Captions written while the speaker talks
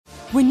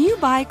When you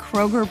buy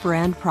Kroger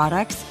brand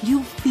products,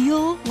 you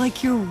feel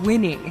like you're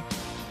winning.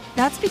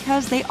 That's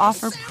because they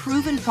offer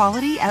proven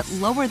quality at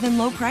lower than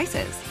low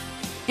prices.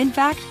 In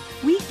fact,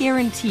 we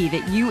guarantee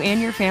that you and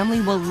your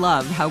family will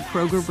love how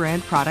Kroger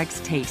brand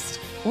products taste,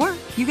 or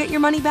you get your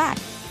money back.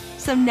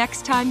 So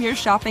next time you're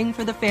shopping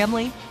for the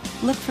family,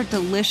 look for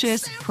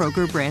delicious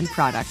Kroger brand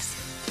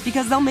products,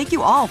 because they'll make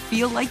you all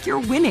feel like you're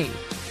winning.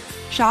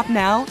 Shop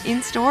now,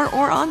 in-store,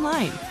 or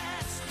online.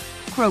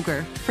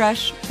 Kroger,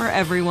 fresh for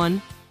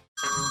everyone.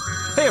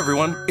 Hey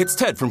everyone, it's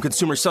Ted from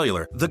Consumer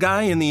Cellular, the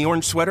guy in the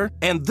orange sweater,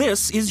 and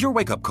this is your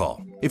wake-up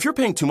call. If you're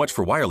paying too much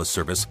for wireless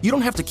service, you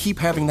don't have to keep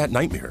having that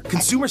nightmare.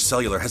 Consumer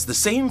Cellular has the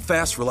same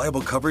fast,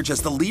 reliable coverage as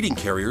the leading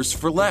carriers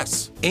for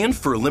less. And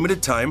for a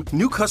limited time,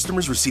 new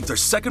customers receive their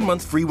second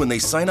month free when they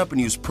sign up and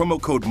use promo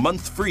code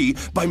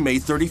MONTHFREE by May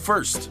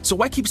 31st. So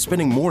why keep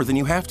spending more than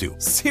you have to?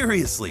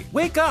 Seriously,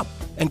 wake up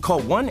and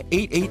call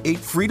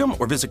 1-888-FREEDOM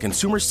or visit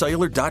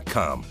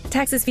consumercellular.com.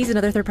 Taxes, fees, and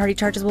other third-party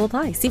charges will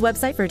apply. See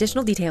website for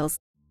additional details.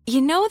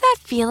 You know that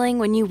feeling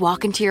when you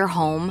walk into your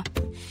home,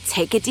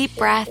 take a deep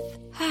breath,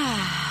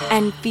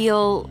 and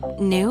feel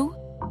new?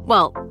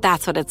 Well,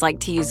 that's what it's like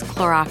to use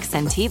Clorox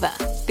Scentiva.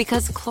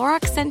 Because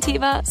Clorox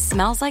Scentiva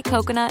smells like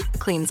coconut,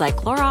 cleans like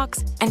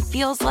Clorox, and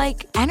feels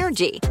like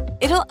energy.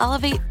 It'll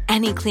elevate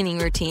any cleaning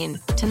routine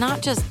to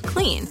not just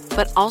clean,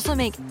 but also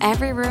make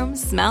every room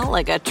smell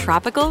like a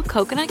tropical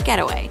coconut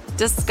getaway.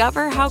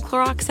 Discover how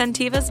Clorox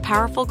Scentiva's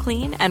powerful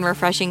clean and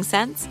refreshing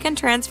scents can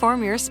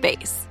transform your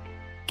space.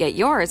 Get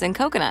yours in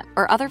coconut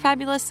or other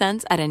fabulous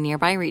scents at a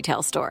nearby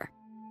retail store.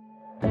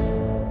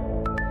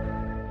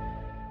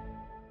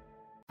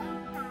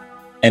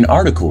 An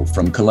article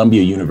from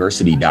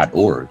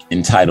ColumbiaUniversity.org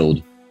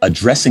entitled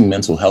Addressing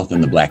Mental Health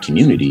in the Black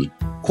Community,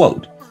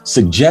 quote,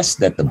 suggests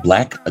that the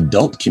Black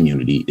adult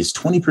community is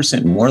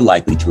 20% more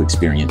likely to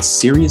experience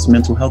serious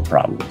mental health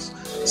problems,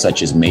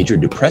 such as major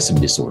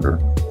depressive disorder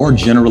or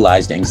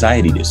generalized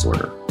anxiety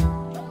disorder.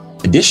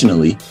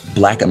 Additionally,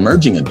 Black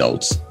emerging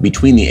adults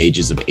between the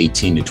ages of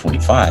 18 to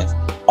 25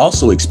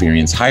 also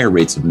experience higher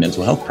rates of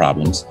mental health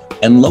problems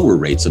and lower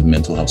rates of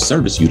mental health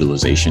service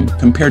utilization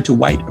compared to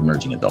white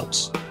emerging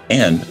adults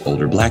and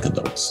older Black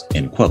adults,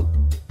 end quote.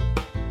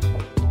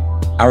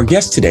 Our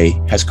guest today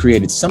has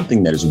created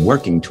something that is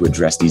working to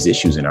address these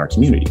issues in our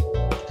community.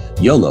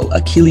 Yolo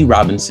Akili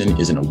Robinson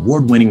is an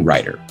award-winning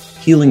writer,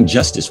 healing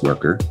justice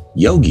worker,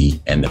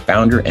 yogi, and the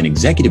founder and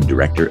executive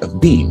director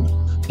of BEAM,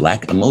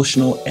 Black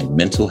Emotional and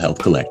Mental Health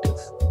Collective.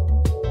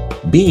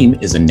 BEAM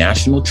is a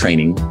national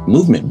training,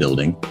 movement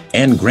building,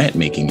 and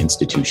grant-making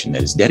institution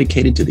that is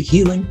dedicated to the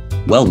healing,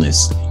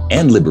 wellness,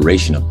 and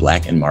liberation of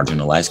Black and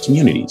marginalized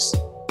communities.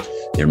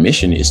 Their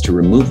mission is to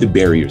remove the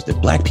barriers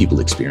that Black people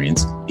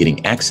experience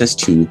getting access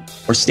to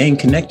or staying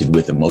connected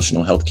with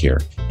emotional health care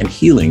and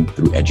healing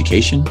through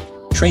education,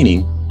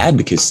 training,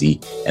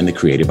 advocacy, and the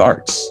creative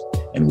arts.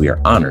 And we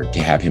are honored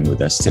to have him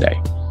with us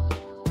today.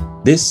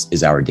 This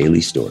is our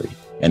daily story,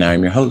 and I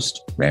am your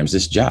host,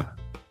 Ramses Ja.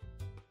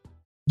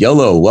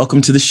 Yolo,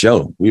 welcome to the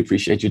show. We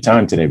appreciate your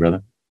time today,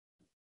 brother.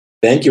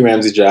 Thank you,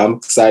 Ramses Ja. I'm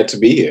excited to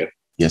be here.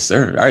 Yes,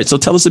 sir. All right. So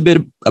tell us a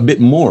bit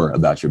more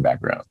about your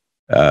background.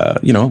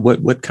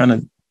 What kind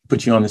of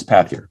put you on this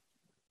path here?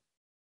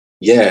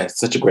 Yeah, it's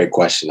such a great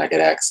question I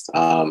get asked.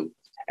 And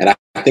I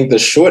think the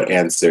short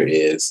answer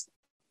is,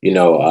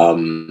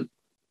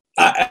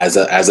 as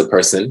a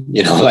person,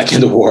 like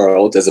in the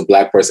world, as a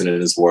Black person in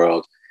this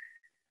world,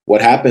 what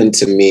happened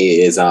to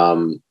me is,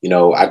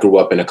 I grew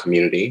up in a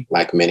community,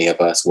 like many of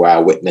us, where I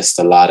witnessed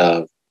a lot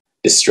of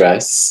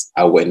distress.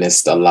 I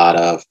witnessed a lot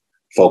of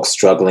folks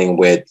struggling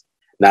with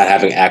not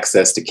having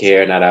access to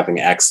care, not having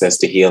access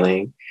to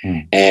healing.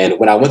 And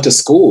when I went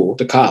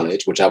to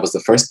college, which I was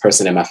the first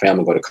person in my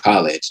family to go to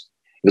college,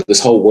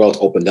 this whole world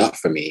opened up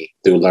for me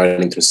through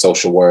learning through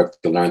social work,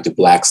 through learning through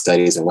Black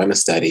studies and women's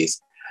studies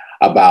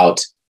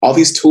about all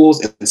these tools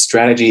and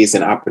strategies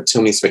and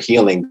opportunities for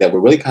healing that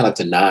were really kind of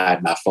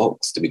denied my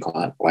folks, to be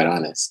quite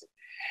honest.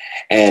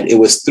 And it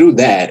was through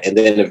that. And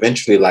then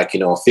eventually,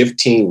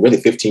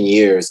 15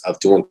 years of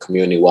doing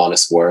community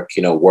wellness work,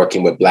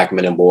 working with Black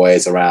men and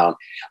boys around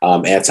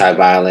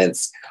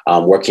anti-violence,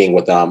 working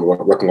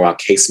around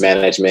case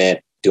management,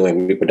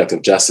 doing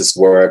reproductive justice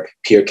work,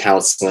 peer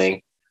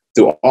counseling.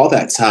 Through all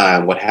that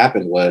time, what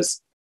happened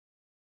was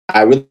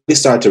I really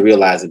started to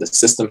realize that the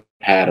system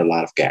had a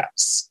lot of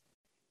gaps.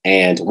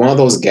 And one of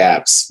those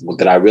gaps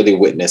that I really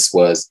witnessed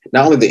was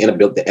not only the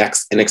inability,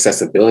 the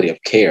inaccessibility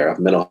of care, of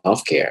mental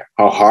health care,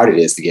 how hard it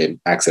is to get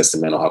access to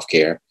mental health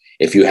care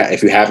if you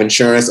have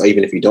insurance or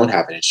even if you don't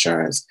have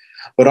insurance,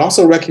 but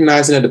also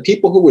recognizing that the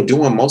people who were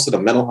doing most of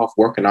the mental health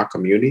work in our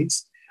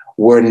communities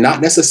were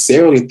not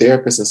necessarily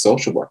therapists and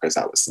social workers.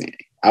 I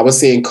was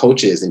seeing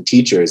coaches and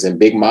teachers and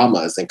big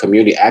mamas and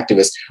community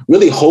activists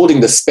really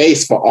holding the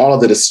space for all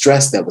of the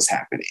distress that was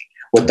happening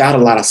without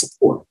a lot of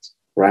support,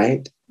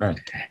 right? Right.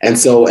 And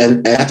so,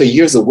 and after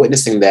years of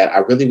witnessing that, I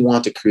really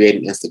wanted to create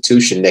an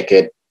institution that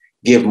could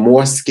give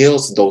more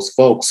skills to those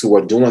folks who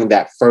are doing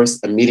that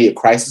first immediate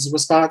crisis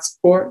response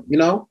support,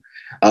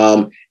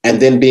 and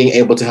then being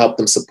able to help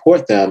them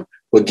support them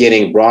we're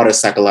getting broader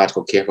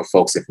psychological care for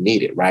folks if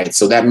needed, right?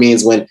 So that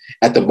means when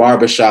at the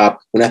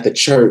barbershop, when at the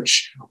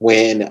church,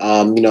 when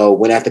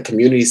when at the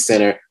community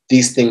center,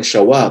 these things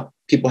show up,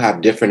 people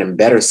have different and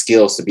better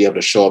skills to be able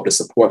to show up to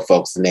support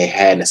folks than they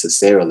had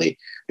necessarily,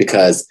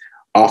 because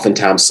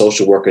oftentimes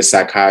social workers,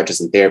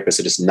 psychiatrists, and therapists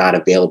are just not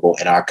available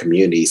in our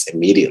communities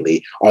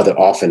immediately, or they're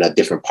often a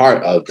different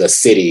part of the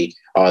city,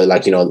 or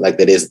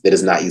that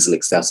is not easily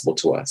accessible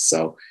to us.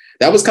 So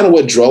that was kind of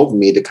what drove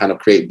me to kind of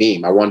create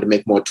Beam. I wanted to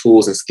make more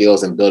tools and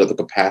skills and build up the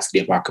capacity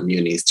of our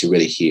communities to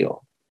really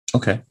heal.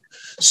 Okay.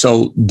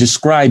 So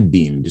describe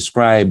Beam.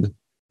 Describe,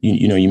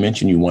 you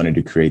mentioned you wanted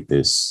to create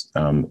this,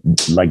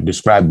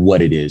 describe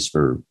what it is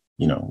for,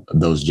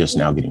 those just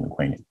now getting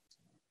acquainted.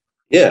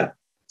 Yeah.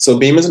 So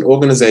Beam is an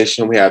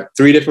organization. We have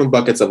 3 different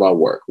buckets of our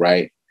work,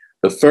 right?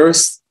 The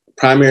first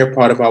primary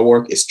part of our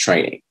work is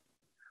training.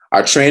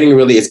 Our training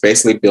really is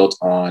basically built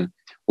on,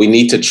 we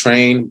need to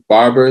train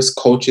barbers,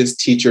 coaches,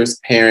 teachers,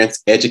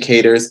 parents,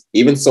 educators,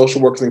 even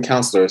social workers and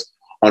counselors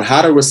on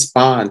how to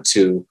respond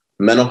to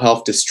mental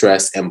health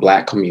distress in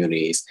Black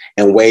communities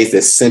in ways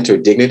that center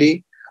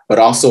dignity, but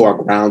also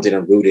are grounded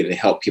and rooted and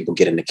help people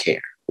get into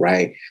care,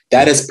 right?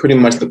 That is pretty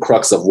much the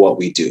crux of what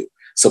we do.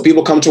 So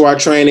people come to our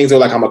trainings, they're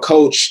like, I'm a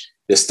coach,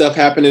 there's stuff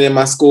happening in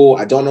my school,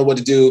 I don't know what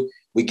to do.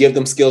 We give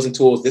them skills and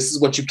tools. This is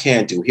what you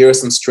can do. Here are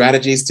some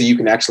strategies so you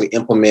can actually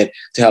implement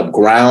to help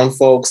ground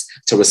folks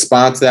to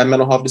respond to that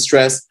mental health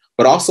distress,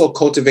 but also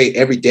cultivate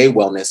everyday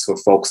wellness for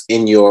folks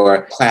in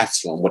your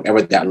classroom,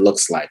 whatever that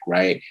looks like,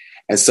 right?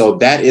 And so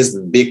that is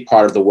the big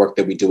part of the work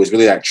that we do, is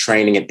really that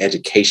training and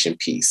education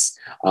piece.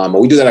 And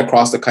we do that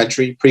across the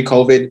country.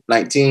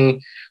 Pre-COVID-19,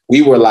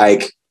 we were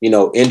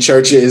in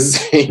churches,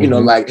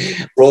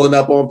 rolling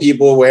up on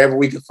people wherever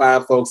we could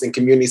find folks in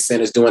community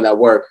centers doing that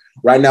work.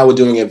 Right now, we're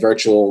doing it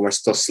virtual. And we're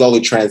still slowly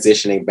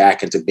transitioning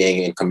back into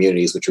being in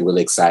communities, which we're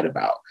really excited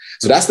about.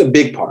 So that's the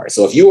big part.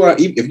 So if you're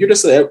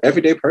just an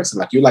everyday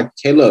person, you're like,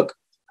 hey, look,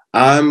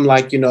 I'm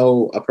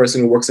a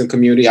person who works in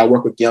community. I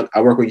work with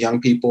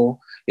young people,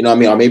 or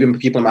maybe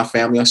people in my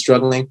family are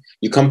struggling.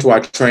 You come to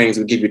our trainings,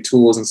 we give you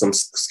tools and some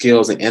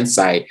skills and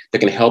insight that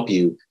can help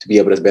you to be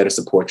able to better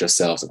support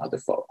yourselves and other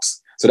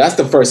folks. So that's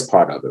the first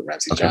part of it,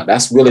 Ramsey John.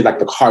 That's really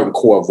the heart and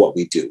core of what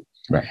we do.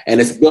 Right.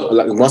 And it's built,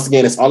 once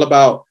again, it's all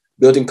about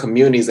building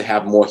communities that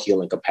have more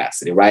healing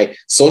capacity, right?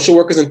 Social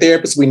workers and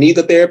therapists, we need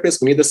the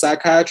therapists, we need the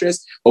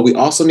psychiatrists, but we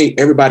also need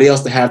everybody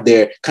else to have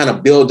their kind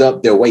of build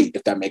up their weight,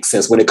 if that makes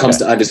sense, when it comes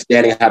to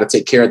understanding how to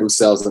take care of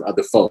themselves and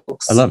other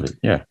folks. I love it.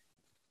 Yeah.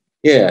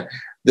 Yeah.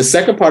 The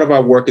second part of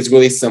our work is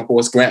really simple.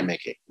 It's grant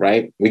making,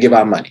 right? We give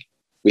out money.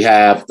 We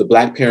have the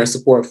Black Parent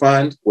Support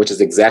Fund, which is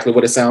exactly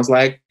what it sounds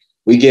like.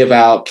 We give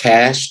out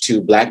cash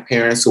to Black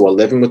parents who are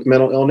living with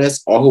mental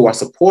illness or who are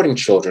supporting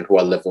children who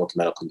are living with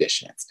mental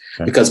conditions.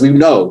 Okay. Because we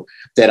know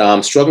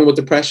that struggling with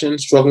depression,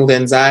 struggling with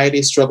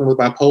anxiety, struggling with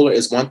bipolar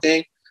is one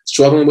thing.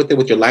 Struggling with it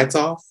with your lights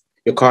off,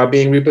 your car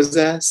being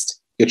repossessed,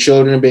 your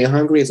children being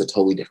hungry is a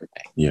totally different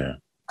thing. Yeah.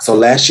 So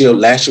last year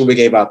we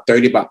gave out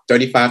about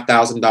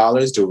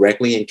 $35,000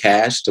 directly in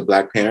cash to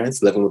Black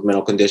parents living with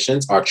mental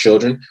conditions, our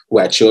children who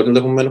had children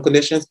living with mental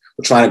conditions.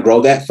 We're trying to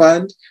grow that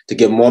fund to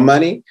give more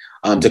money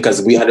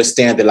because we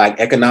understand that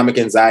economic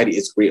anxiety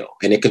is real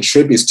and it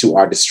contributes to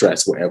our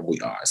distress wherever we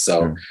are.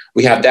 So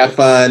we have that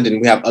fund,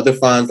 and we have other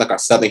funds like our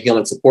Southern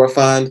Healing Support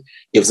Fund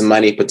gives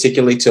money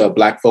particularly to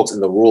Black folks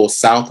in the rural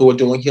South who are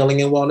doing healing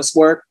and wellness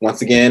work.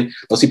 Once again,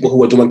 those people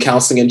who are doing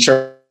counseling in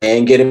church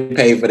and getting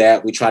paid for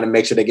that. We try to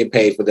make sure they get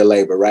paid for their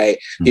labor, right?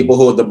 Mm-hmm. People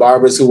who are the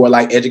barbers who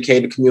are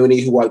educated community,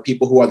 who are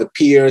people who are the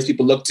peers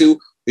people look to.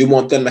 We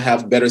want them to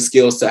have better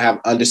skills to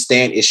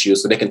understand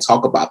issues so they can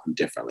talk about them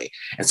differently.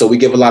 And so we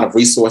give a lot of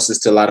resources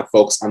to a lot of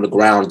folks on the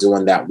ground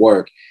doing that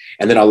work.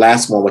 And then our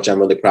last one, which I'm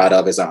really proud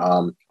of, is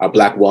our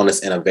Black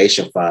Wellness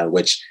Innovation Fund,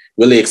 which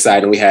really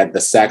exciting. We had the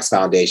Saks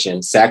Foundation,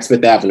 Saks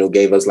Fifth Avenue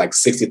gave us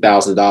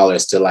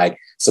 $60,000 to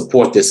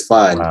support this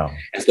fund. Wow.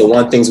 And so one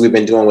of the things we've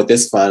been doing with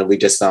this fund, we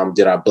just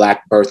did our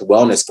Black Birth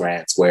Wellness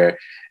Grants, where,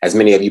 as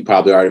many of you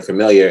probably are already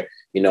familiar,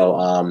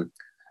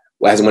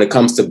 as when it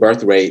comes to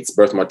birth rates,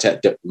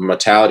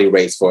 mortality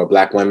rates for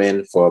Black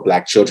women, for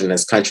Black children in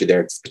this country,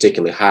 they're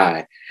particularly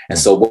high. And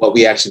so what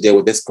we actually did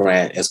with this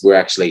grant is we're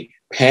actually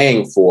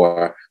paying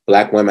for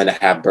Black women to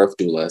have birth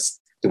doulas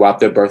throughout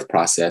their birth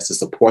process to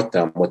support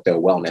them with their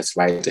wellness,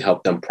 right? To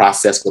help them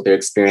process what they're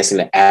experiencing,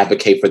 to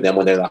advocate for them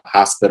when they're in the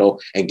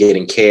hospital and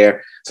getting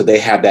care. So they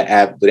have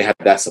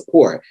that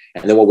support.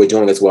 And then what we're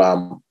doing is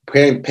we're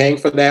paying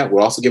for that.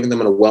 We're also giving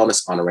them a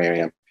wellness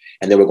honorarium.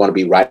 And then we're going to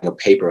be writing a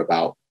paper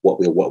about what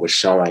we're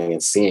showing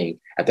and seeing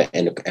at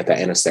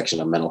the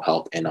intersection of mental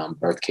health and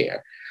birth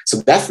care. So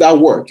that's our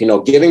work,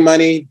 giving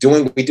money,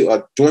 doing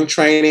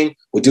training.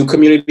 We do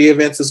community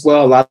events as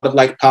well. A lot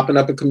of popping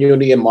up in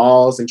community and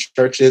malls and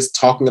churches,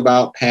 talking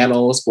about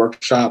panels,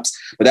 workshops.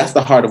 But that's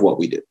the heart of what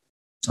we do.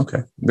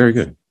 Okay, very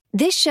good.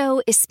 This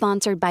show is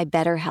sponsored by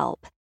BetterHelp.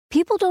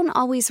 People don't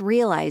always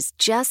realize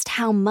just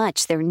how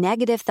much their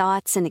negative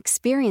thoughts and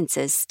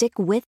experiences stick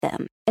with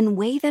them and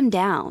weigh them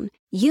down.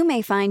 You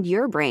may find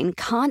your brain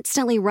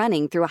constantly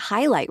running through a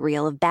highlight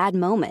reel of bad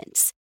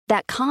moments.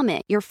 That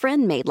comment your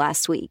friend made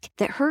last week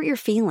that hurt your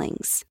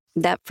feelings.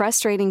 That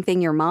frustrating thing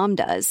your mom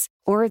does.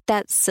 Or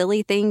that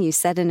silly thing you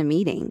said in a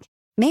meeting.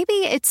 Maybe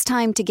it's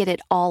time to get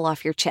it all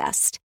off your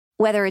chest.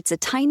 Whether it's a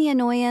tiny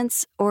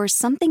annoyance or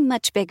something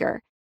much bigger,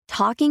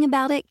 talking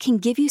about it can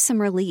give you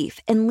some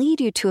relief and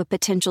lead you to a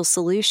potential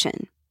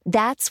solution.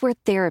 That's where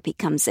therapy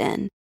comes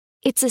in.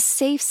 It's a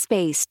safe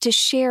space to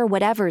share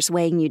whatever's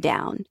weighing you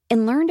down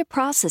and learn to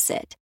process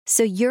it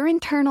so your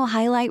internal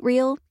highlight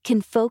reel can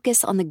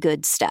focus on the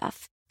good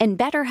stuff. And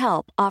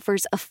BetterHelp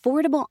offers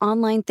affordable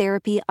online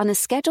therapy on a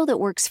schedule that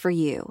works for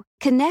you.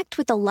 Connect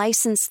with a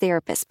licensed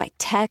therapist by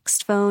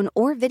text, phone,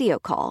 or video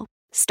call.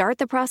 Start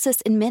the process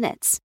in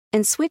minutes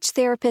and switch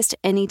therapist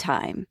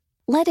anytime.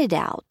 Let it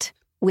out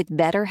with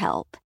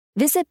BetterHelp.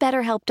 Visit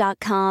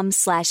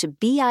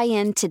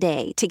BetterHelp.com/BIN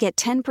today to get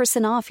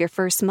 10% off your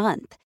first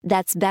month.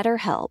 That's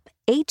BetterHelp,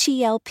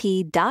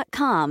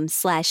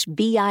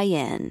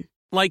 HELP.com/BIN.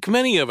 Like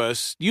many of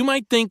us, you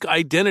might think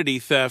identity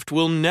theft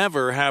will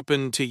never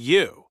happen to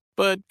you.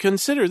 But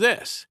consider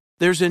this.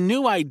 There's a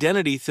new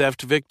identity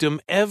theft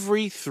victim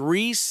every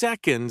 3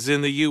 seconds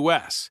in the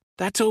U.S.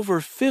 That's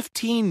over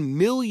 15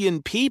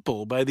 million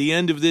people by the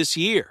end of this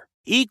year,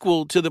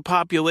 equal to the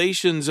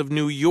populations of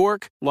New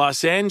York,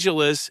 Los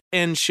Angeles,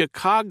 and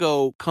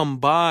Chicago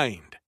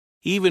combined.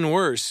 Even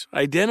worse,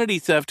 identity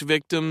theft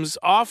victims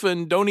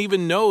often don't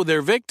even know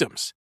they're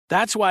victims.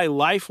 That's why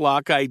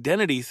LifeLock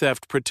Identity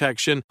Theft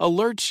Protection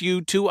alerts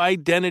you to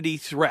identity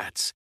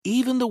threats,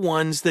 even the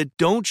ones that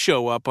don't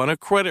show up on a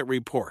credit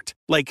report,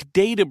 like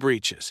data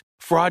breaches,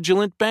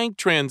 fraudulent bank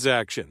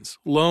transactions,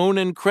 loan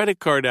and credit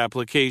card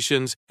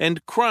applications,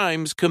 and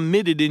crimes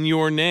committed in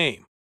your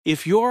name.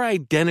 If your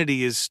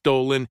identity is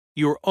stolen,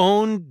 your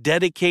own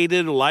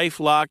dedicated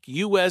LifeLock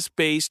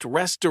U.S.-based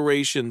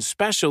restoration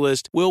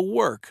specialist will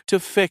work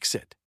to fix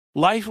it.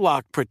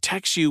 LifeLock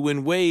protects you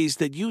in ways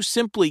that you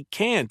simply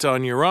can't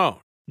on your own.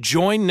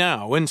 Join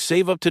now and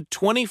save up to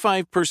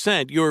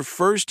 25% your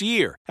first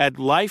year at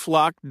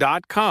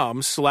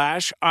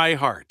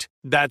LifeLock.com/iHeart.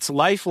 That's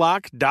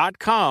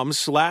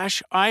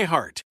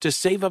LifeLock.com/iHeart to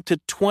save up to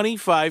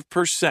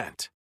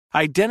 25%.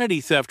 Identity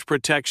theft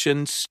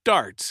protection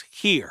starts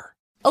here.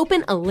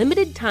 Open a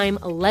limited-time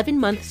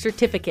 11-month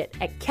certificate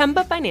at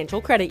Kemba Financial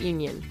Credit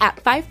Union. At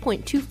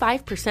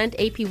 5.25%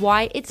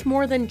 APY, it's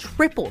more than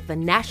triple the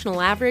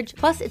national average,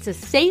 plus it's a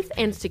safe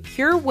and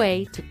secure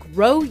way to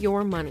grow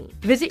your money.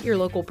 Visit your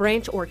local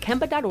branch or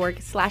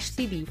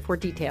kemba.org/cd for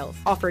details.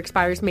 Offer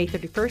expires May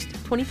 31st,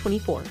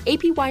 2024.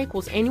 APY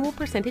equals annual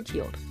percentage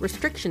yield.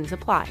 Restrictions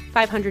apply.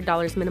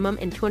 $500 minimum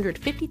and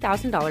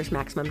 $250,000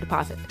 maximum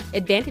deposit.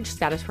 Advantage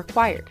status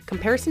required.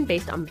 Comparison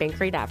based on bank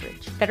rate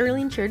average.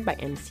 Federally insured by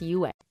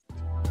NCUA.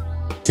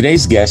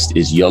 Today's guest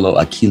is Yolo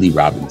Akili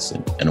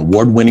Robinson, an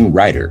award-winning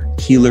writer,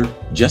 healer,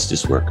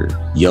 justice worker,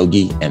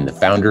 yogi, and the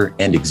founder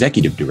and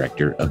executive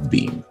director of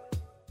Beam.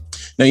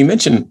 Now, you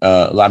mentioned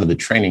a lot of the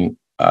training.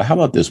 How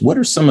about this? What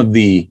are some of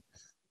the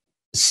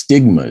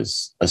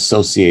stigmas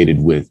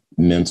associated with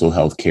mental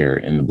health care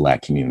in the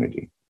Black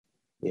community?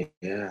 Yeah,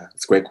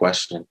 it's a great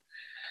question.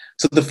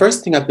 So the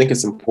first thing I think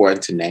is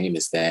important to name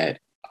is that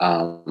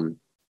in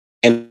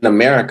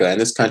America, in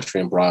this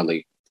country and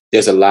broadly,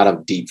 there's a lot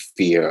of deep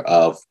fear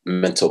of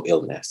mental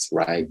illness,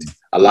 right?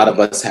 A lot of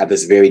us have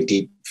this very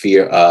deep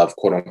fear of,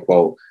 quote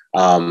unquote,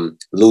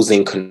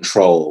 losing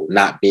control,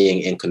 not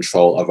being in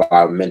control of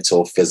our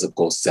mental,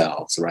 physical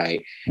selves,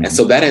 right? Mm-hmm. And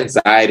so that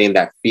anxiety and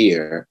that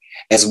fear,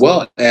 as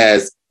well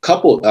as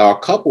coupled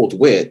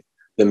with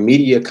the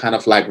media kind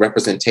of like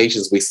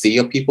representations we see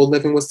of people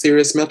living with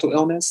serious mental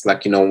illness.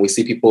 Like, you know, when we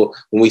see people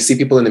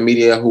in the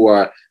media who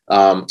are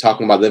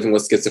talking about living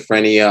with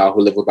schizophrenia or who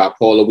live with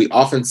bipolar, we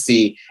often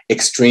see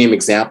extreme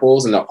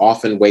examples, and there are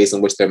often ways in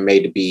which they're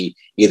made to be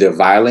either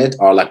violent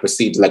or like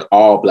perceived like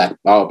all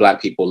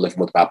black people living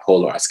with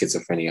bipolar or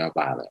schizophrenia are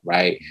violent,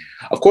 right?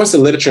 Of course, the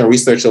literature and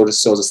research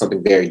shows us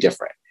something very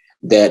different.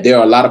 That there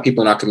are a lot of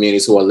people in our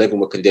communities who are living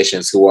with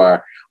conditions who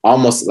are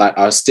almost like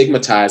are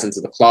stigmatized into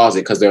the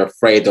closet because they're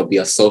afraid they'll be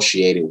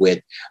associated with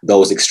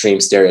those extreme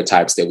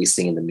stereotypes that we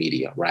see in the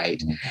media, right?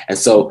 Mm-hmm. And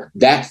so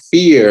that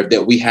fear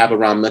that we have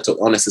around mental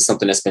illness is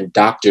something that's been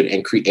doctored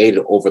and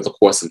created over the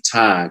course of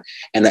time.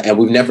 And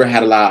we've never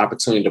had a lot of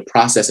opportunity to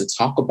process and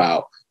talk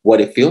about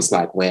what it feels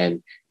like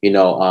when, you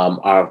know,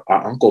 our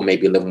uncle may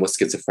be living with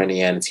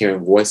schizophrenia and is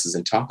hearing voices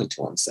and talking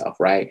to himself,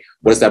 right?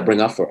 What does that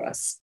bring up for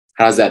us?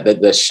 How's that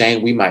the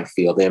shame we might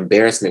feel, the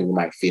embarrassment we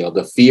might feel,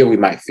 the fear we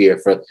might fear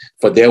for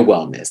their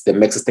wellness that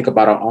makes us think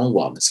about our own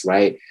wellness,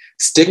 right?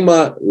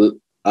 Stigma,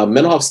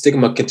 mental health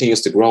stigma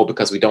continues to grow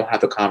because we don't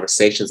have the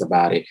conversations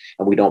about it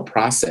and we don't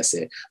process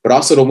it. But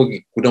also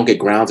we don't get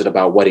grounded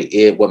about what it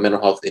is, what mental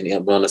health and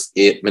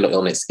mental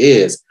illness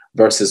is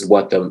versus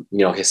what the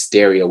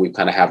hysteria we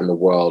kind of have in the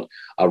world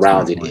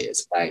around it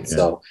is, right? Yeah.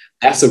 So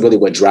that's really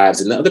what drives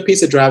it. And the other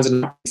piece that drives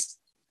it,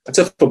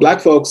 for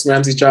Black folks,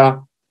 Ramsey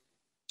Cha,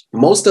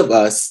 most of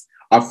us,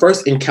 our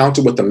first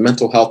encounter with the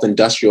mental health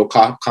industrial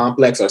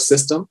complex or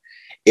system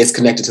is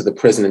connected to the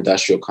prison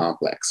industrial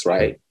complex,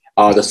 right?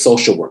 Or the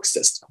social work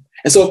system.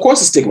 And so, of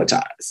course, it's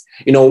stigmatized.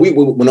 You know,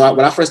 when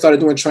I first started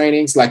doing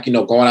trainings, like, you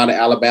know, going out to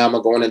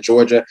Alabama, going to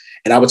Georgia,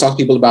 and I would talk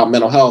to people about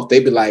mental health,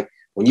 they'd be like,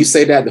 when you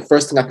say that, the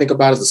first thing I think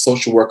about is the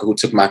social worker who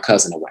took my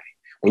cousin away.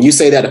 When you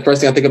say that, the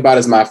first thing I think about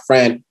is my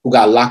friend who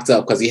got locked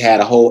up because he had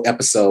a whole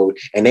episode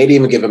and they didn't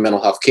even give him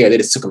mental health care. They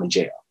just took him in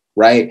jail.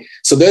 Right.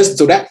 So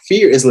that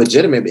fear is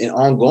legitimate and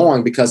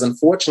ongoing because,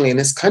 unfortunately, in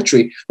this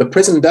country, the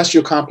prison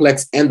industrial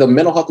complex and the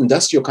mental health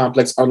industrial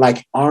complex are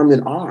like arm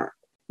in arm.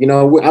 You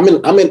know, I'm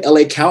in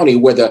LA County,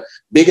 where the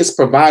biggest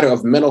provider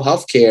of mental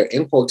health care,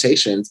 in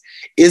quotations,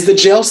 is the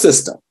jail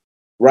system.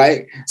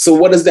 Right. So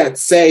what does that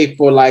say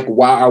for like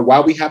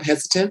why we have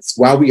hesitance,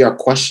 why we are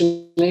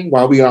questioning,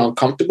 why we are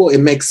uncomfortable? It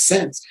makes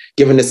sense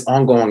given this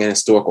ongoing and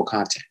historical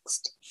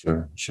context.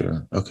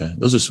 Sure. Okay.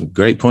 Those are some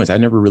great points. I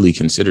never really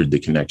considered the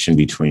connection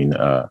between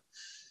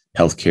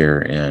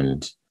healthcare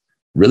and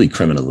really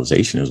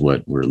criminalization is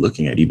what we're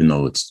looking at, even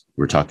though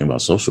we're talking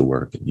about social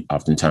work.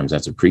 Oftentimes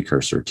that's a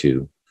precursor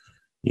to,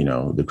 you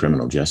know, the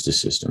criminal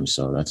justice system.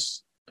 So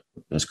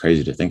that's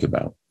crazy to think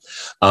about.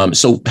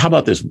 So how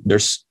about this?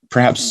 There's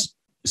perhaps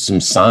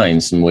some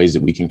signs, some ways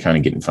that we can kind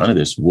of get in front of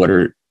this. What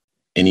are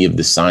any of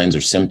the signs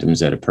or symptoms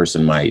that a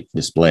person might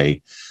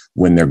display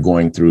when they're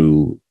going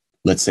through,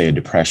 let's say, a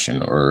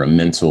depression or a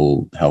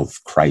mental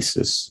health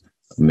crisis,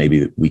 maybe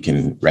that we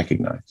can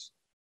recognize?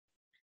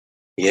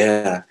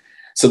 Yeah.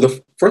 So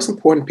the first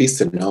important piece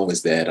to know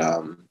is that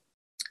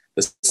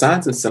the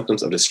signs and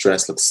symptoms of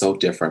distress look so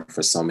different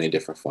for so many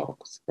different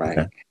folks, right?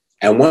 Okay.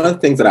 And one of the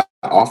things that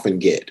I often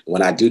get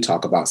when I do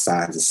talk about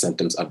signs and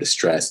symptoms of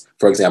distress,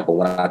 for example,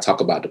 when I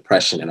talk about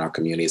depression in our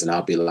communities, and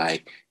I'll be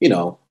like, you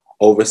know,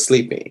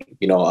 oversleeping,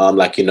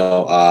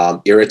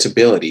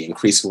 irritability,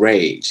 increased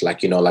rage, like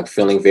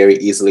feeling very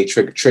easily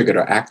triggered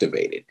or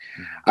activated.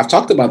 I've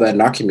talked about that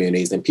in our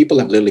communities, and people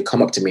have literally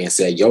come up to me and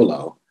said,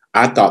 YOLO,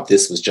 I thought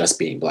this was just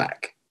being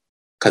Black.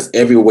 Because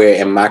everywhere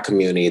in my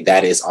community,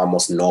 that is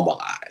almost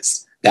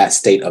normalized, that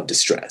state of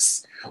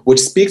distress,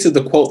 which speaks to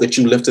the quote that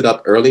you lifted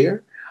up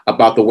earlier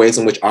about the ways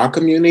in which our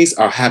communities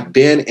have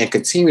been and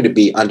continue to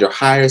be under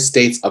higher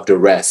states of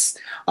duress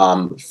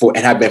and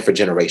have been for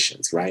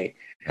generations, right?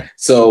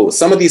 So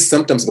some of these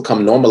symptoms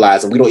become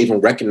normalized and we don't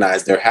even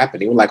recognize they're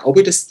happening. We're like, oh,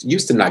 we're just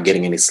used to not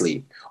getting any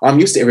sleep. Or I'm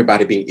used to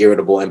everybody being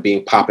irritable and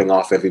being popping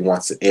off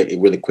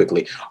really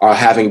quickly, or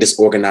having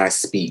disorganized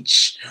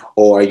speech,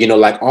 or,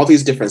 like all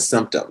these different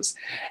symptoms.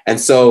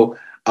 And so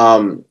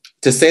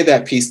to say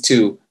that piece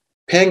too,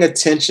 paying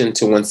attention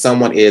to when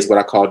someone is what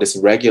I call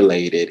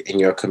dysregulated in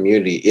your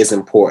community is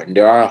important.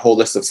 There are a whole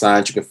list of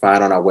signs you can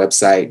find on our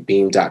website,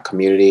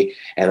 beam.community,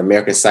 and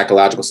American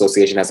Psychological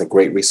Association has a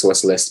great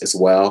resource list as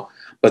well.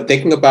 But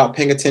thinking about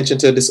paying attention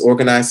to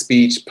disorganized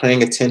speech,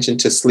 paying attention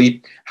to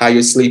sleep, how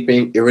you're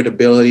sleeping,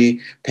 irritability,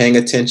 paying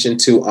attention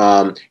to,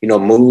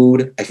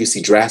 mood, if you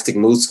see drastic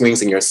mood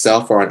swings in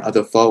yourself or in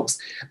other folks,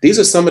 these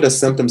are some of the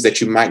symptoms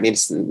that you might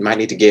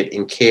need to get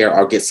in care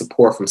or get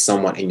support from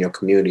someone in your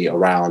community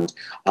around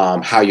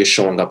how you're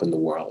showing up in the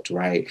world,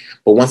 right?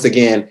 But once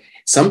again,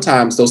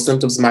 sometimes those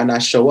symptoms might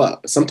not show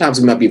up. Sometimes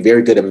we might be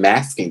very good at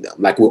masking them,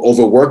 like we're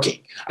overworking.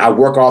 I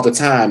work all the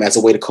time as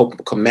a way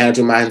to manage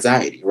my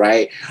anxiety,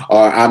 right?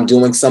 Or I'm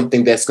doing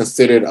something that's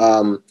considered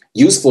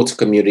useful to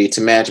community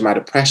to manage my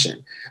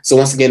depression. So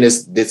once again,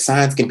 the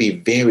signs can be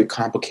very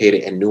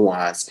complicated and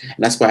nuanced. And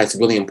that's why it's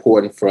really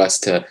important for us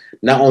to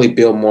not only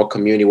build more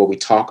community where we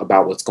talk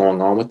about what's going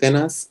on within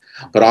us,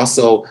 but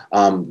also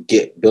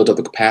build up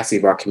the capacity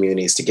of our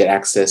communities to get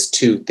access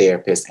to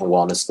therapists and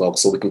wellness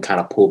folks so we can kind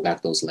of pull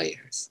back those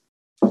layers.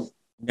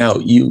 Now,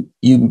 you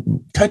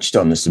touched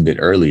on this a bit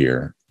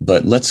earlier,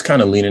 but let's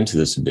kind of lean into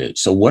this a bit.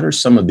 So what are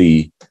some of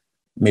the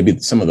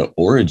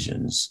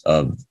origins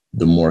of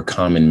the more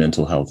common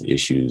mental health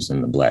issues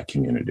in the Black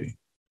community?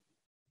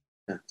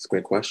 That's a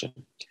great question.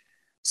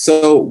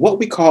 So what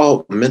we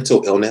call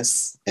mental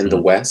illness in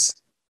the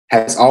West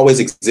has always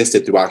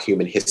existed throughout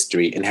human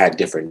history and had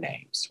different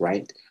names,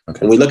 right? Okay.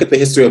 When we look at the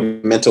history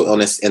of mental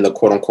illness in the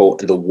quote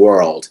unquote in the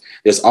world,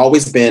 there's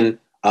always been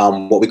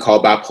what we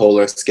call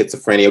bipolar,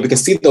 schizophrenia. We can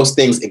see those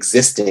things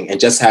existing and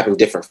just having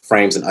different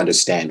frames and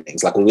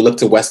understandings. Like when we look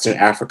to Western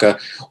Africa,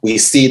 we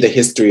see the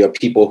history of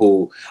people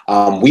who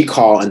we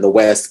call in the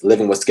West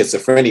living with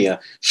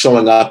schizophrenia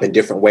showing up in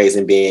different ways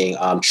and being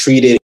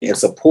treated and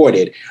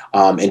supported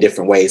in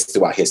different ways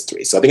throughout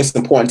history. So I think it's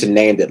important to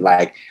name that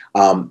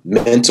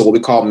what we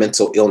call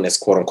mental illness,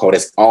 quote unquote,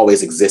 has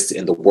always existed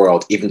in the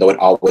world, even though it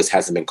always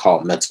hasn't been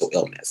called mental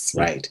illness,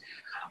 right?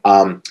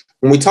 When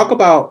we talk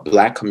about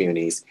Black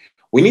communities,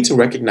 we need to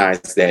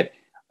recognize that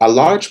a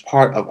large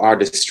part of our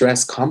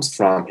distress comes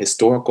from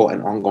historical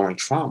and ongoing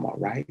trauma,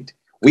 right?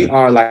 We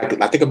are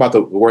I think about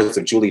the words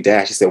of Julie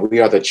Dash. She said, we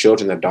are the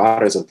children and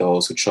daughters of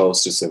those who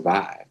chose to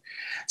survive.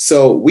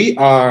 So we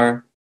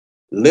are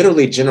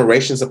literally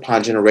generations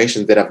upon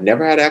generations that have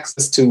never had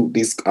access to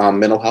these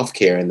mental health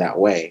care in that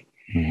way.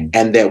 Mm-hmm.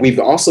 And that we've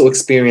also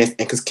experienced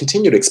and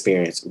continue to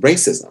experience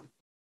racism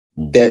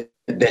that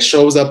that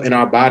shows up in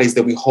our bodies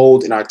that we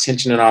hold in our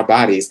tension in our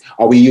bodies?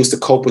 Are we used to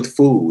cope with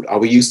food? Are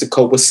we used to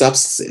cope with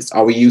substances?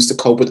 Are we used to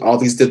cope with all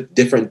these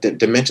different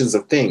dimensions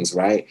of things,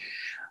 right?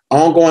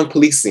 Ongoing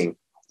policing,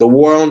 the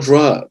war on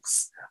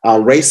drugs,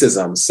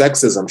 racism,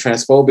 sexism,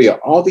 transphobia,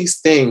 all these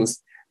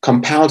things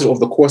compounded over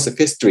the course of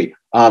history,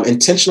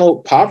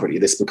 intentional poverty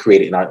that's been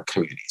created in our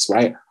communities,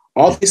 right?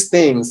 All these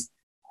things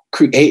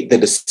create the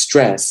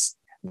distress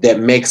that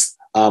makes,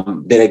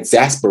 that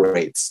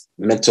exasperates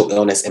mental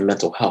illness and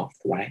mental health,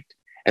 right?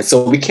 And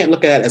so we can't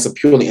look at it as a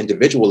purely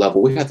individual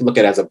level. We have to look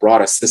at it as a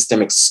broader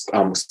systemic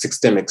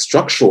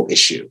structural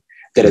issue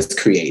that is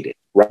created,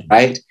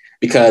 right?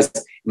 Because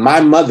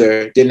my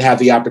mother didn't have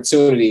the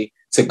opportunity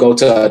to go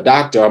to a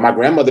doctor, or my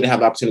grandmother didn't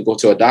have the opportunity to go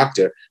to a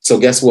doctor. So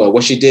guess what?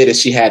 What she did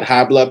is she had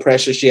high blood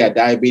pressure. She had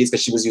diabetes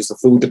because she was using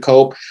food to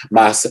cope.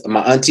 My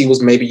auntie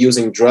was maybe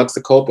using drugs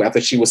to cope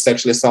after she was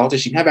sexually assaulted.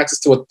 She didn't have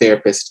access to a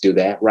therapist to do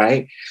that,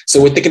 right?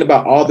 So we're thinking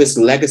about all this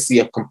legacy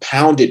of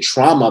compounded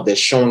trauma that's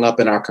showing up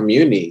in our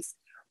communities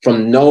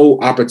from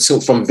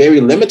from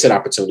very limited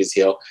opportunities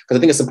here. Because I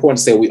think it's important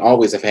to say we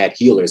always have had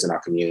healers in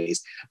our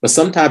communities, but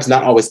sometimes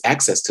not always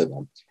access to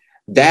them.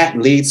 That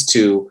leads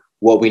to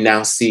what we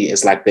now see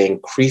is like the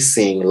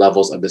increasing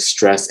levels of the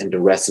stress and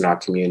duress in our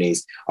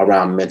communities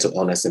around mental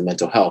illness and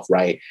mental health,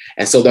 right?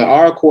 And so there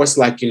are, of course,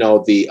 like,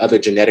 the other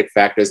genetic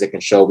factors that can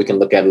show. We can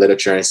look at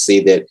literature and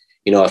see that,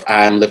 if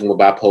I'm living with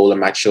bipolar,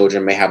 my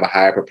children may have a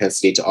higher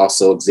propensity to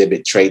also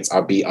exhibit traits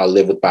or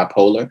live with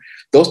bipolar.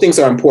 Those things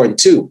are important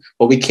too,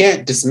 but we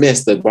can't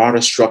dismiss the broader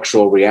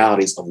structural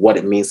realities of what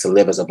it means to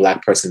live as a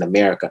Black person in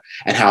America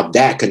and how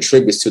that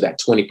contributes to that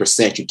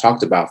 20% you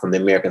talked about from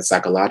the American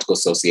Psychological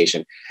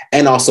Association,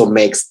 and also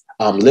makes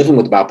living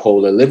with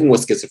bipolar, living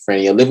with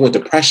schizophrenia, living with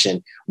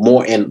depression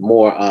more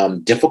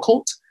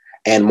difficult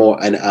and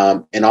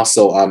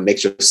also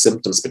makes your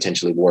symptoms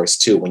potentially worse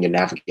too when you're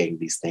navigating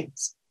these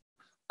things.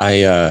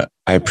 I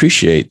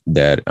appreciate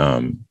that.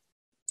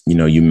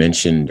 You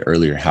mentioned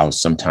earlier how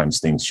sometimes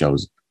things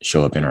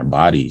show up in our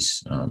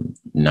bodies,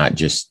 not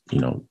just,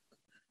 in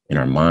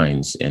our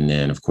minds. And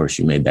then, of course,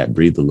 you made that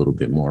breathe a little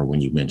bit more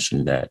when you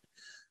mentioned that,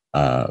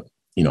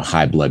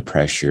 high blood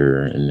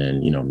pressure and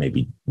then,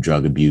 maybe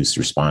drug abuse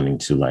responding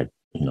to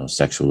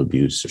sexual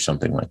abuse or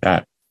something like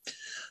that.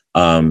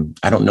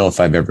 I don't know if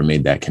I've ever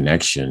made that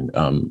connection.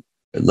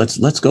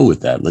 Let's go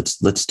with that.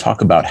 Let's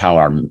talk about how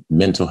our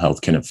mental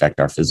health can affect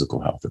our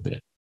physical health a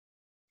bit.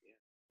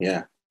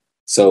 Yeah.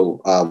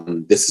 So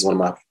this is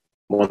one of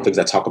the things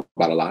I talk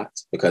about a lot,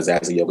 because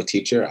as a yoga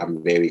teacher,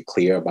 I'm very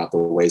clear about the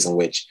ways in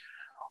which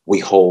we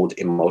hold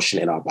emotion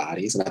in our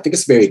bodies. And I think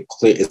it's very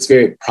clear, it's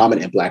very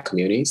prominent in Black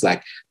communities.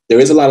 Like, there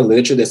is a lot of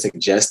literature that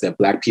suggests that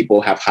Black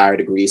people have higher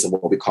degrees of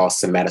what we call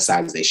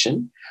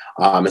somaticization.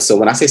 And so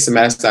when I say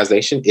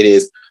somaticization, it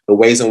is the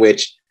ways in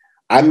which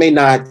I may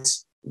not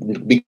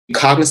be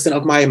cognizant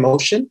of my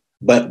emotion,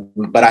 but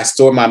I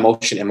store my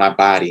emotion in my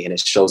body and it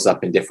shows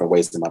up in different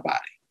ways in my body.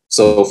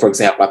 So, for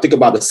example, I think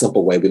about the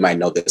simple way we might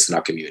know this in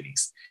our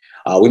communities.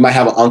 We might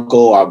have an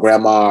uncle or a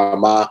grandma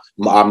or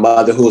our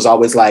mother who's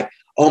always like,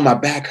 oh, my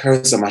back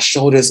hurts or my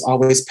shoulder's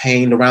always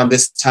pained around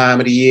this time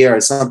of the year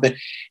or something.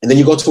 And then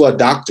you go to a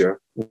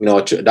doctor,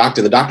 the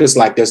doctor's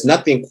like, there's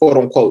nothing, quote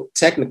unquote,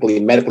 technically,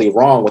 medically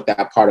wrong with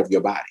that part of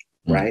your body,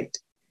 right?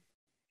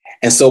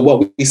 And so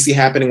what we see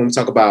happening when we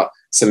talk about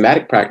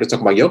somatic practice,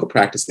 talk about yoga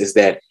practice, is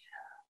that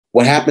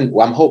what happened,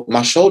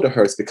 my shoulder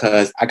hurts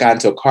because I got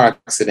into a car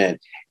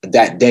accident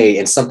that day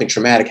and something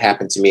traumatic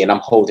happened to me and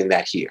I'm holding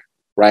that here,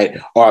 right?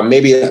 Or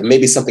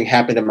maybe something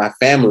happened in my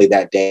family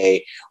that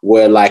day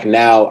where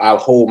now I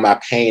hold my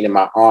pain in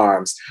my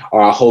arms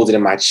or I hold it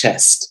in my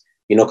chest,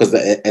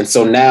 and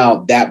so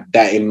now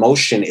that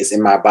emotion is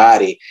in my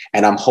body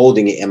and I'm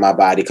holding it in my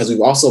body, because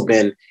we've also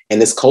been in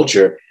this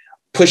culture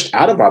pushed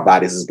out of our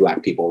bodies as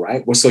Black people,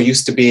 right? We're so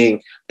used to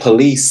being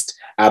policed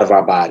out of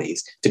our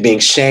bodies, to being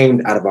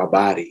shamed out of our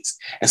bodies.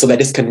 And so that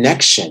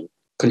disconnection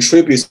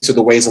contributes to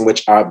the ways in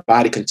which our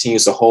body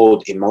continues to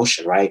hold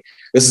emotion, right?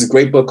 This is a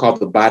great book called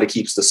The Body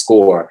Keeps the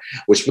Score,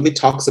 which really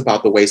talks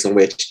about the ways in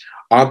which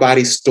our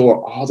bodies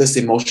store all this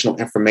emotional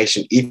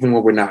information, even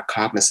when we're not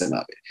cognizant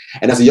of it.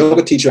 And as a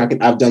yoga teacher,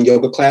 I've done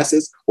yoga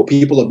classes where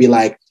people will be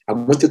like, I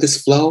went through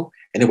this flow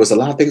and there was a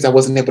lot of things I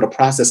wasn't able to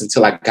process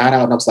until I got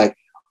out and I was like,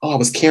 oh, I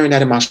was carrying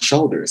that in my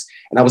shoulders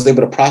and I was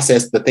able to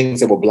process the things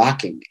that were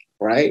blocking me,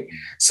 right?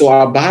 So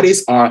our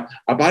bodies are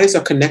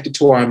connected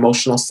to our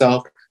emotional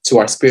self, to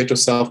our spiritual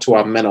self, to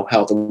our mental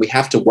health, and we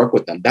have to work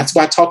with them. That's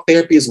why talk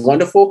therapy is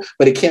wonderful,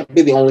 but it can't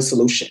be the only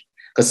solution.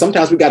 Because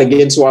sometimes we got to get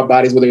into our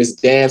bodies, whether it's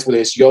dance, whether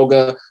it's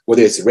yoga,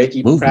 whether it's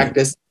Reiki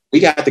practice. We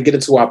got to get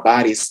into our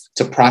bodies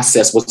to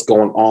process what's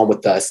going on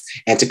with us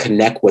and to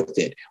connect with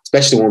it,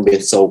 especially when we've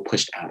been so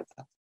pushed out of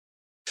it.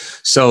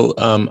 So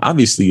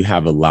obviously you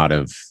have a lot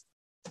of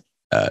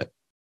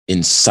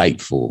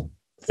insightful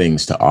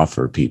things to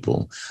offer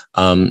people.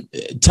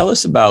 Tell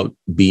us about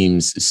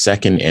Beam's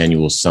second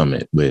annual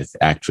summit with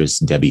actress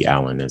Debbie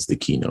Allen as the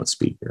keynote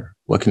speaker.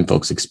 What can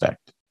folks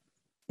expect?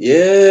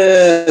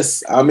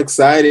 Yes, I'm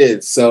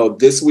excited. So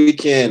this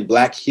weekend,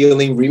 Black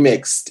Healing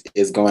Remixed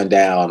is going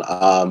down.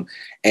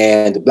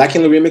 And Black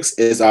Healing Remix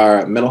is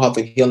our mental health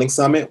and healing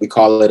summit. We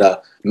call it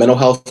a mental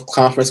health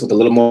conference with a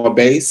little more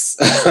bass.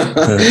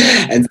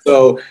 And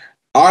so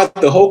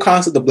the whole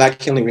concept of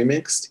Black Healing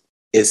Remixed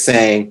is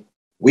saying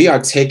we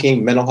are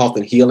taking mental health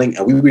and healing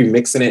and we're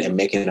remixing it and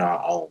making it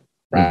our own,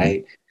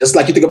 right? Mm-hmm. Just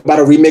like you think about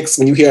a remix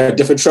when you hear a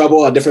different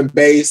treble, a different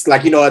bass,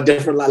 like, a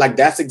different, like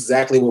that's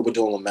exactly what we're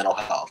doing with mental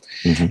health.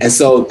 Mm-hmm. And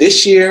so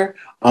this year,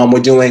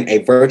 we're doing a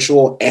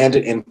virtual and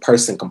an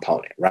in-person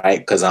component, right?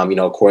 Because,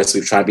 of course,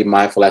 we're trying to be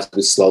mindful as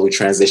we slowly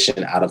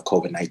transition out of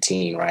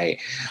COVID-19, right?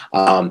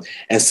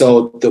 And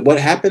so what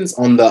happens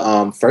on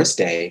the first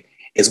day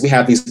is we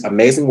have these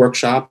amazing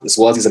workshops as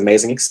well as these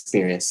amazing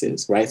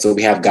experiences, right? So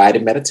we have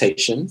guided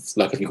meditations.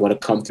 Like if you want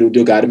to come through,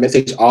 do a guided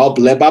meditation, all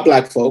led by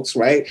Black folks,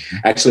 right?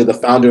 Actually, the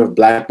founder of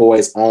Black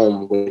Boys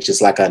Om, which is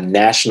like a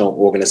national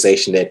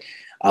organization that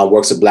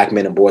works with Black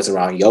men and boys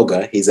around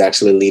yoga. He's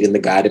actually leading the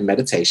guided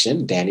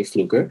meditation, Danny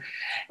Fluker.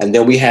 And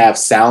then we have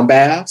sound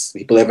baths.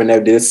 People ever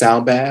never did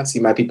sound baths?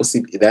 People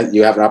see that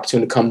you have an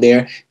opportunity to come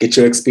there, get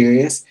your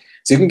experience.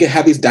 So you can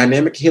have these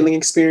dynamic healing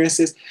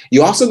experiences.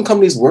 You also can come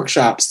to these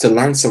workshops to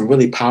learn some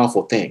really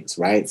powerful things,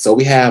 right? So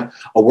we have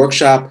a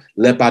workshop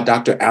led by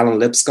Dr. Alan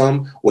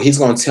Lipscomb, where he's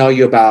going to tell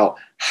you about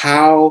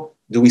how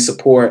do we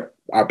support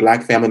our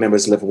Black family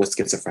members living with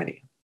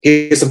schizophrenia.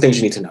 Here's some things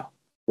you need to know,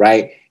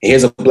 right? And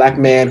here's a Black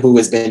man who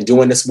has been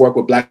doing this work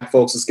with Black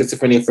folks with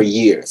schizophrenia for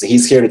years. And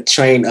he's here to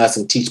train us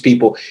and teach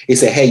people. He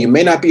said, hey, you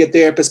may not be a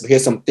therapist, but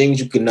here's some things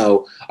you can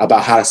know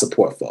about how to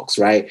support folks,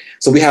 right?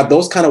 So we have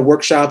those kind of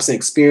workshops and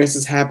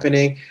experiences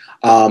happening.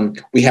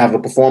 We have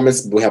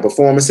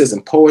performances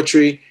and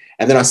poetry.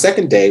 And then our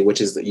second day,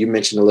 which is, you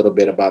mentioned a little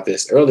bit about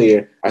this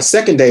earlier, our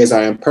second day is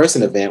our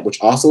in-person event, which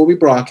also will be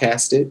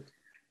broadcasted.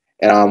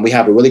 We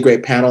have a really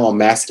great panel on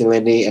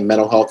masculinity and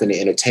mental health in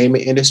the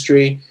entertainment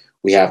industry.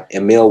 We have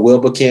Emil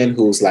Wilbekin,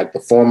 who's like the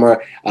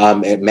former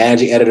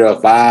managing editor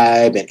of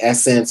Vibe and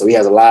Essence. So he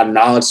has a lot of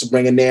knowledge to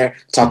bring in there,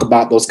 talk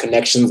about those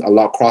connections a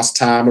lot across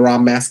time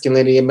around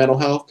masculinity and mental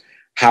health.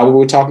 How we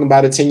were talking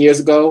about it 10 years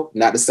ago,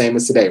 not the same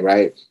as today,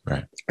 right?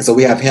 Right. So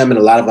we have him and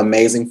a lot of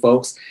amazing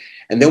folks.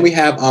 And then we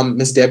have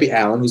Miss Debbie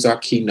Allen, who's our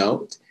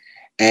keynote.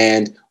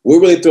 And we're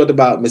really thrilled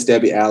about Miss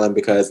Debbie Allen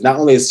because not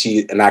only is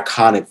she an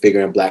iconic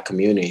figure in Black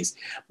communities,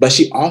 but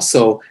she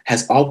also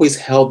has always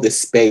held this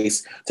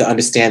space to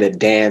understand the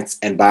dance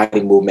and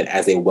body movement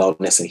as a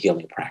wellness and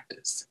healing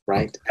practice,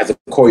 right? As a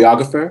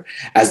choreographer,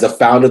 as the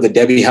founder of the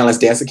Debbie Allen's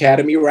Dance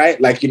Academy,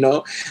 right? Like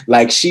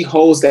she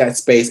holds that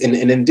space. And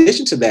in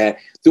addition to that,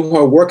 through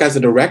her work as a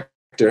director,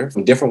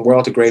 from Different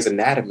World to Grey's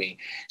Anatomy,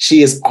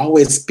 she has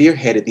always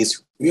spearheaded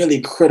these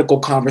really critical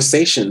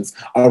conversations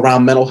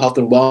around mental health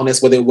and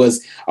wellness, whether it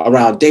was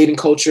around dating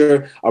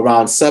culture,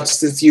 around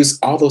substance use,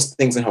 all those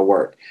things in her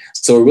work.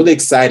 So we're really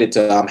excited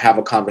to have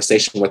a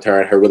conversation with her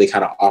and her really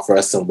kind of offer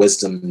us some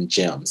wisdom and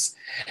gems.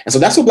 And so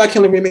that's what Black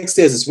Healing Remix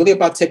is. It's really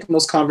about taking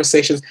those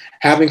conversations,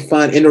 having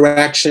fun,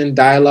 interaction,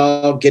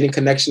 dialogue, getting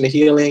connection to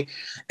healing.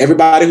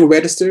 Everybody who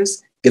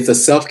registers gets a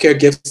self-care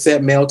gift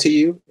set mailed to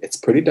you. It's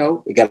pretty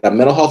dope. We got a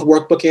mental health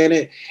workbook in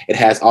it. It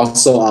has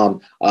also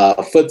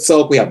foot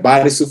soap. We have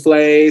body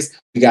souffles.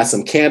 We got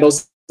some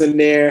candles in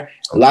there.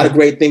 A lot of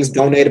great things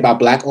donated by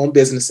Black-owned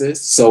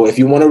businesses. So if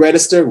you want to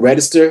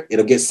register.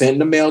 It'll get sent in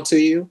the mail to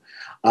you.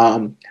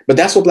 But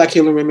that's what Black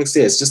Healing Remix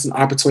is. Just an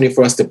opportunity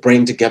for us to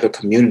bring together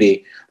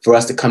community, for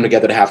us to come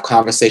together to have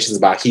conversations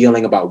about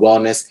healing, about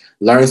wellness,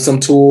 learn some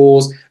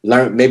tools,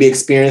 maybe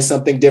experience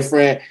something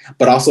different,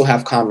 but also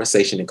have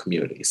conversation in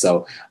community.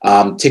 So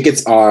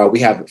tickets we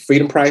have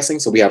freedom pricing.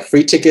 So we have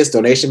free tickets,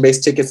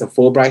 donation-based tickets, and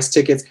full price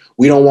tickets.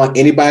 We don't want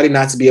anybody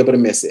not to be able to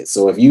miss it.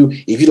 So if you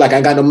like,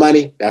 I got no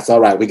money, that's all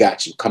right. We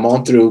got you. Come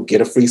on through,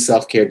 get a free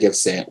self-care gift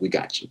set. We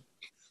got you.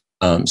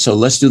 So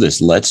let's do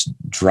this. Let's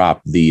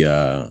drop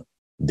the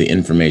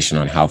information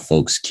on how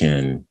folks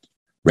can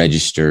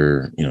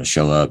register,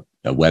 show up,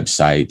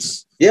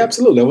 websites. Yeah,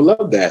 absolutely. I would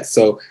love that.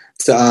 So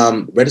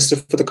to register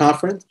for the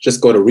conference, just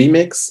go to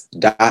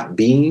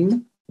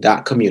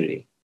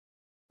remix.beam.community.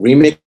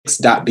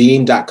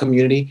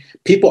 Remix.beam.community.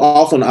 People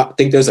often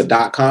think there's a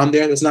 .com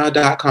there. There's not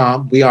a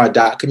 .com. We are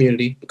a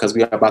 .community because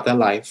we are about that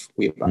life.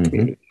 We are about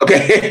community.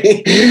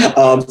 Okay.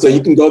 So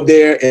you can go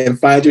there and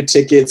find your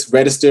tickets,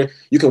 register.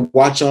 You can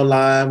watch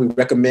online. We've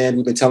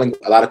been telling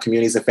a lot of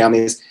communities and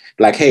families,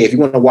 like, hey, if you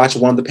want to watch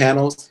one of the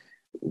panels,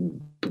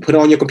 put it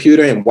on your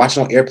computer and watch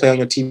it on AirPlay on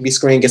your TV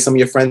screen, get some of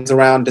your friends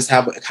around, just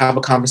have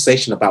a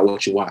conversation about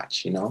what you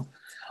watch, And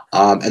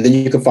then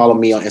you can follow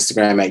me on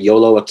Instagram at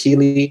Yolo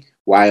Akili,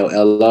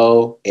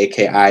 YOLO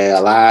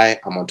AKILI.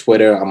 I'm on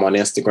Twitter, I'm on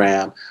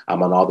Instagram,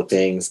 I'm on all the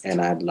things,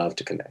 and I'd love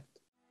to connect.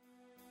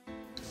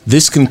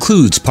 This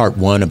concludes part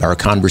 1 of our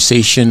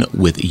conversation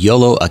with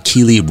Yolo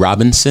Akili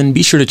Robinson.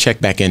 Be sure to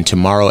check back in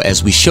tomorrow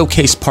as we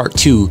showcase part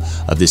 2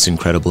 of this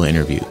incredible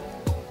interview.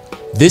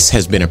 This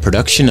has been a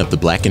production of the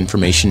Black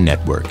Information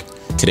Network.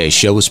 Today's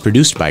show was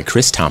produced by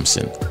Chris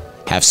Thompson.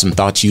 Have some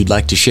thoughts you'd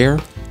like to share?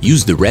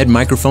 Use the red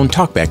microphone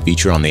talkback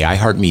feature on the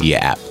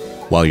iHeartMedia app.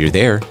 While you're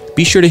there,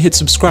 be sure to hit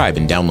subscribe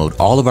and download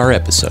all of our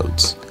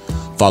episodes.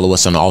 Follow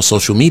us on all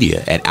social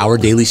media at Our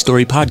Daily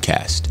Story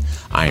Podcast.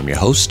 I am your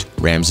host,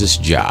 Ramses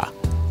Ja.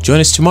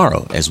 Join us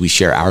tomorrow as we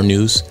share our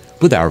news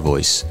with our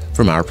voice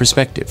from our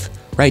perspective,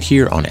 right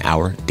here on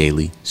Our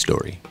Daily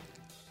Story.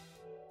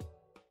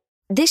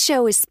 This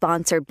show is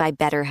sponsored by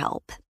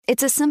BetterHelp.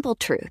 It's a simple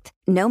truth.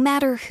 No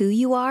matter who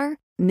you are,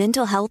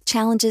 mental health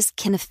challenges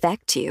can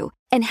affect you,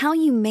 and how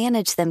you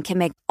manage them can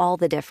make all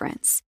the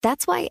difference.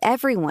 That's why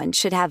everyone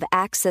should have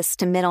access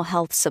to mental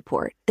health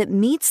support that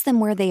meets them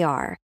where they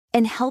are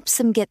and helps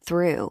them get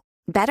through.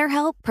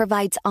 BetterHelp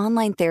provides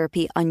online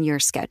therapy on your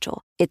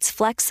schedule. It's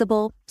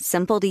flexible,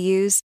 simple to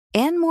use,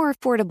 and more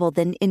affordable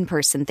than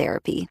in-person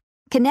therapy.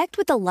 Connect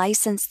with a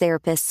licensed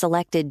therapist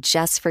selected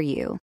just for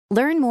you.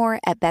 Learn more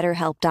at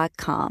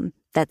BetterHelp.com.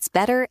 That's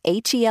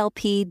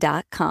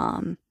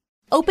BetterHelp.com.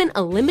 Open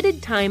a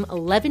limited-time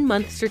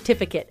 11-month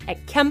certificate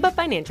at Kemba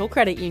Financial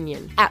Credit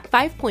Union. At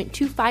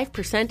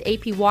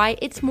 5.25% APY,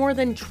 it's more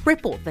than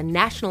triple the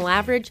national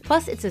average,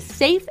 plus it's a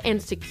safe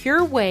and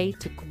secure way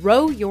to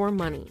grow your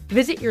money.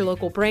 Visit your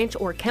local branch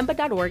or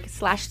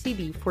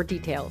kemba.org/cb for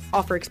details.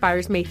 Offer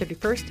expires May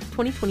 31st,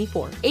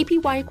 2024.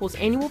 APY equals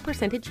annual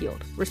percentage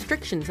yield.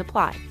 Restrictions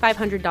apply.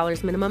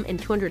 $500 minimum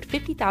and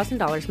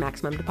 $250,000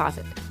 maximum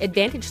deposit.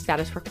 Advantage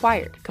status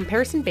required.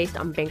 Comparison based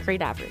on bank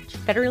rate average.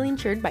 Federally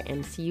insured by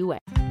NCUA.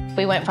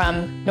 We went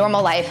from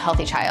normal life,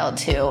 healthy child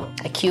to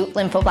acute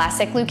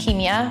lymphoblastic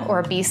leukemia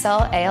or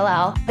B-cell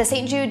ALL. The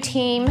St. Jude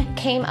team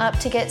came up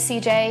to get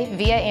CJ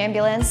via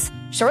ambulance.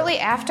 Shortly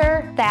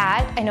after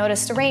that, I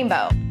noticed a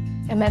rainbow.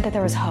 It meant that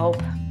there was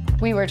hope.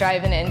 We were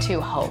driving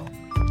into hope.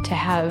 To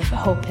have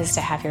hope is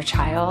to have your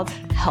child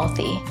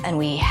healthy, and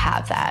we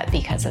have that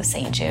because of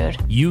St. Jude.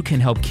 You can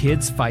help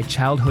kids fight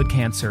childhood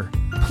cancer.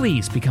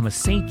 Please become a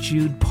St.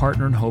 Jude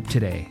Partner in Hope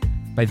today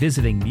by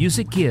visiting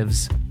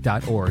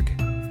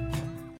musicgives.org.